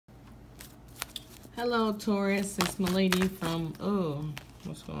Hello, Taurus. It's Malady from... Oh,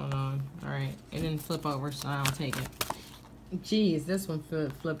 what's going on? All right. It didn't flip over, so I don't take it. Jeez, this one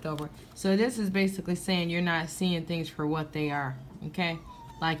flipped over. So this is basically saying you're not seeing things for what they are, okay?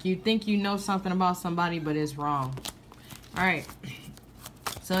 Like you think you know something about somebody, but it's wrong. All right.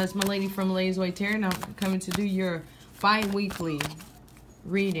 So it's Malady from Maladys Way Tarot, and I'm coming to do your bi-weekly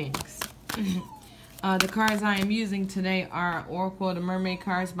readings. The cards I am using today are Oracle of the Mermaid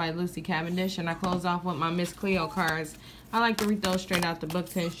cards by Lucy Cavendish, and I close off with my Miss Cleo cards. I like to read those straight out the book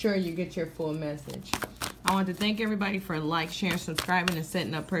to ensure you get your full message. I want to thank everybody for like, sharing, subscribing, and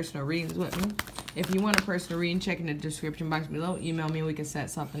setting up personal readings with me. If you want a personal reading, check in the description box below. Email me and we can set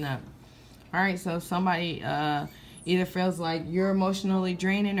something up. All right, so if somebody either feels like you're emotionally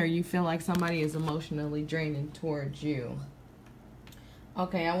draining or you feel like somebody is emotionally draining towards you.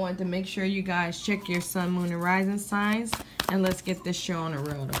 Okay, I wanted to make sure you guys check your sun, moon, and rising signs. And let's get this show on the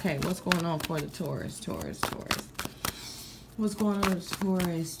road. Okay, what's going on for the Taurus? What's going on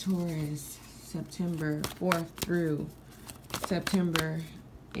with Taurus? September 4th through September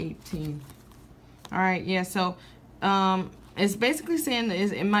 18th. All right, yeah, so it's basically saying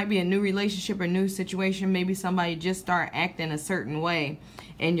it might be a new relationship or new situation. Maybe somebody just start acting a certain way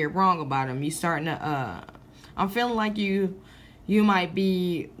and you're wrong about them. You starting to, I'm feeling like you might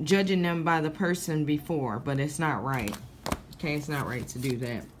be judging them by the person before, but it's not right. Okay, it's not right to do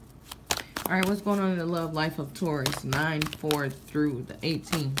that. All right, what's going on in the love life of Taurus? 9/4 through the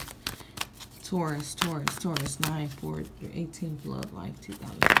 18th. Taurus, 9/4 through 18th, love life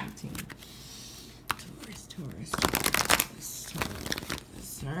 2017. Taurus.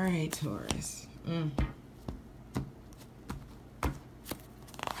 All right, Taurus.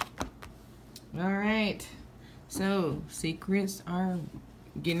 All right. So, secrets are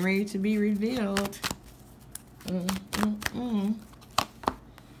getting ready to be revealed.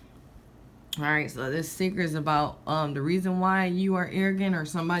 Alright, so this secret is about the reason why you are arrogant or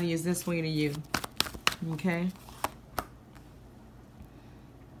somebody is this way to you. Okay?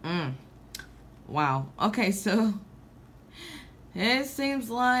 Wow. Okay, so it seems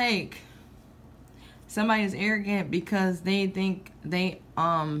like somebody is arrogant because they think they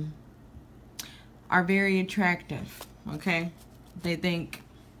are very attractive, okay? They think,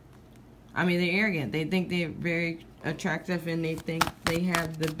 they're arrogant. They think they're very attractive and they think they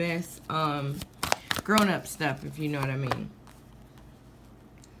have the best grown-up stuff, if you know what I mean.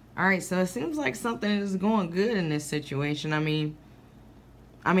 All right, so it seems like something is going good in this situation.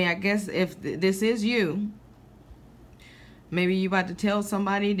 I guess if this is you, maybe you about to tell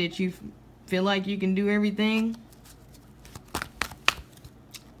somebody that you feel like you can do everything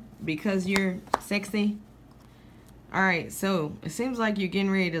because you're sexy. Alright, so it seems like you're getting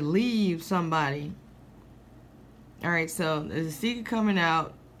ready to leave somebody. Alright, so there's a secret coming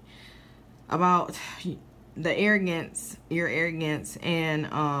out about the arrogance, your arrogance, and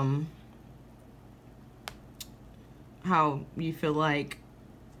how you feel like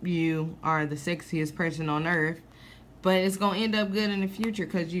you are the sexiest person on earth. But it's going to end up good in the future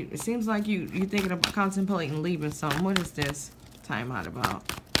because it seems like you're thinking of contemplating leaving something. What is this time out about?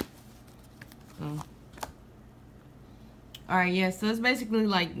 Alright, yeah, so it's basically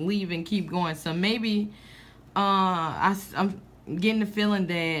like leave and keep going. So maybe I'm getting the feeling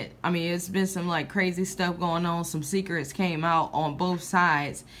that, it's been some like crazy stuff going on. Some secrets came out on both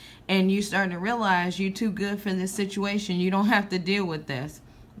sides. And you starting to realize you're too good for this situation. You don't have to deal with this.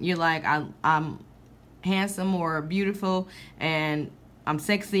 You're like, I'm handsome or beautiful and I'm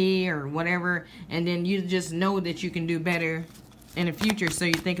sexy or whatever. And then you just know that you can do better in the future, so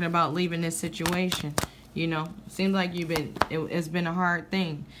you're thinking about leaving this situation. Seems like it's been a hard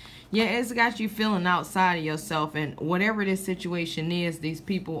thing. Yeah, it's got you feeling outside of yourself, and whatever this situation is, these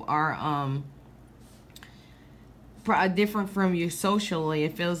people are different from you socially.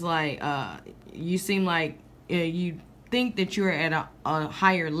 It feels like you seem like you think that you're at a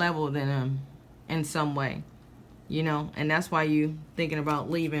higher level than them in some way. And that's why you thinking about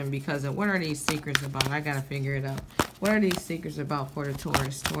leaving, because of what are these secrets about? I gotta figure it out. What are these secrets about for the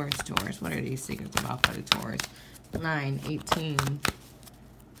Taurus? What are these secrets about for the Taurus?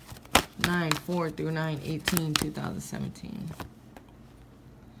 9/4 through 9/18, 2017.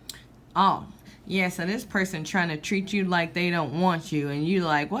 Oh, yeah, so this person trying to treat you like they don't want you, and you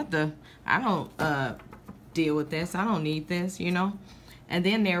like, what the? I don't deal with this. I don't need this, And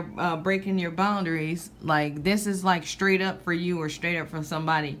then they're breaking your boundaries. Like, this is like straight up for you or straight up for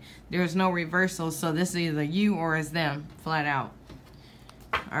somebody. There's no reversal. So this is either you or it's them, flat out.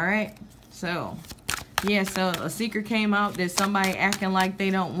 Alright. So, yeah, so a secret came out that somebody acting like they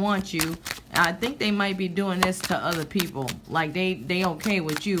don't want you. I think they might be doing this to other people. Like they okay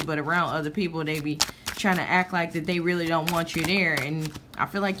with you, but around other people they be trying to act like that they really don't want you there. And I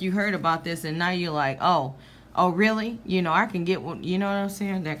feel like you heard about this and now you're like, oh really? You know, I can get one. You know what I'm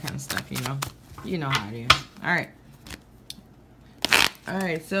saying? That kind of stuff. You know how it is. All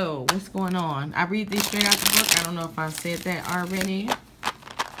right. So what's going on? I read these straight out the book. I don't know if I said that already.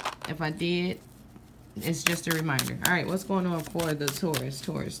 If I did, it's just a reminder. All right, what's going on for the Taurus?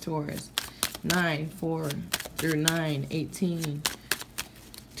 9/4-9/18.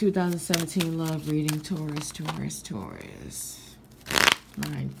 2017 love reading. Taurus.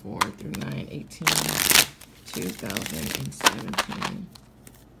 9/4-9/18. 2017.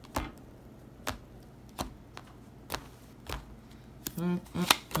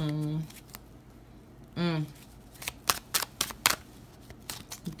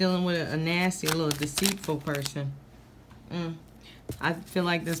 Dealing with a nasty, a little deceitful person. I feel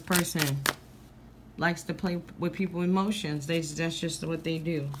like this person likes to play with people's emotions. That's just what they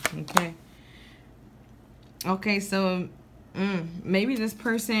do. Okay, so maybe this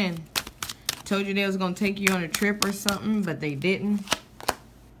person told you they was going to take you on a trip or something, but they didn't.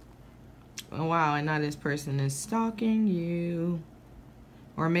 Oh, wow, and now this person is stalking you.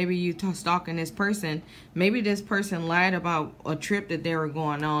 Or maybe you stalking this person. Maybe this person lied about a trip that they were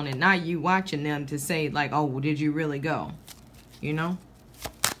going on, and now you watching them to say, like, oh, did you really go? You know?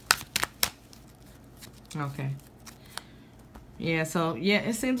 Okay. Yeah, so, yeah,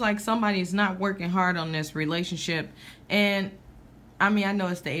 it seems like somebody's not working hard on this relationship. And, I mean, I know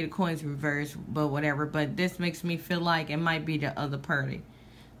it's the 8 of Coins reversed, but whatever. But this makes me feel like it might be the other party.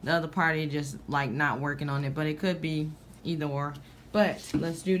 The other party just, like, not working on it. But it could be either or. But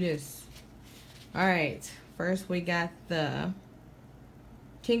let's do this. All right. First, we got the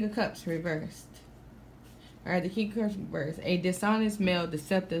King of Cups reversed. All right, the King of Cups reversed. A dishonest male,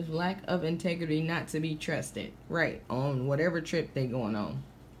 deceptive, lack of integrity, not to be trusted. Right, on whatever trip they going on.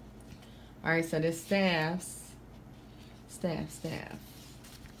 All right, so the staffs.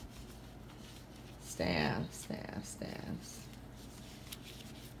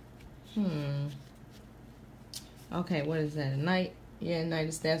 Okay, what is that? A knight? Yeah, Knight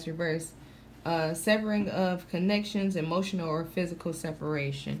of Staffs reversed. Severing of connections, emotional or physical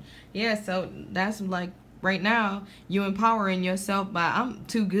separation. Yeah, so that's like right now you empowering yourself by I'm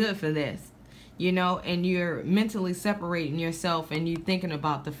too good for this, you know, and you're mentally separating yourself and you thinking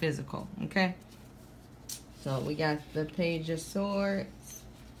about the physical. Okay, so we got the Page of Swords.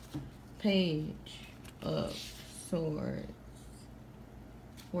 Page of Swords.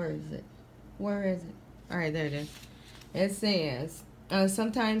 Where is it? All right, there it is. It says,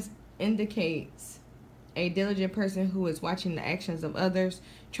 sometimes indicates a diligent person who is watching the actions of others,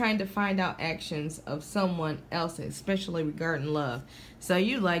 trying to find out actions of someone else, especially regarding love. So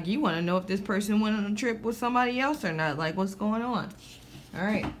you want to know if this person went on a trip with somebody else or not. Like, what's going on? All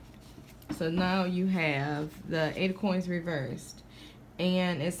right. So now you have the 8 of Coins reversed.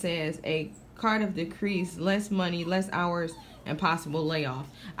 And it says a card of decrease, less money, less hours, and possible layoff.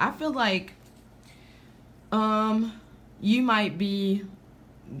 I feel like you might be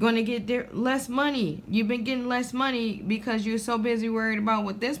going to get less money. You've been getting less money because you're so busy worried about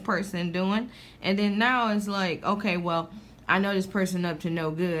what this person doing. And then now it's like, okay, well, I know this person up to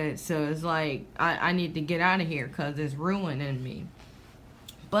no good. So it's like, I need to get out of here because it's ruining me.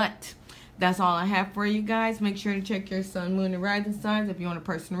 But that's all I have for you guys. Make sure to check your sun, moon, and rising signs. If you want a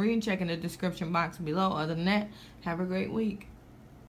personal reading, check in the description box below. Other than that, have a great week.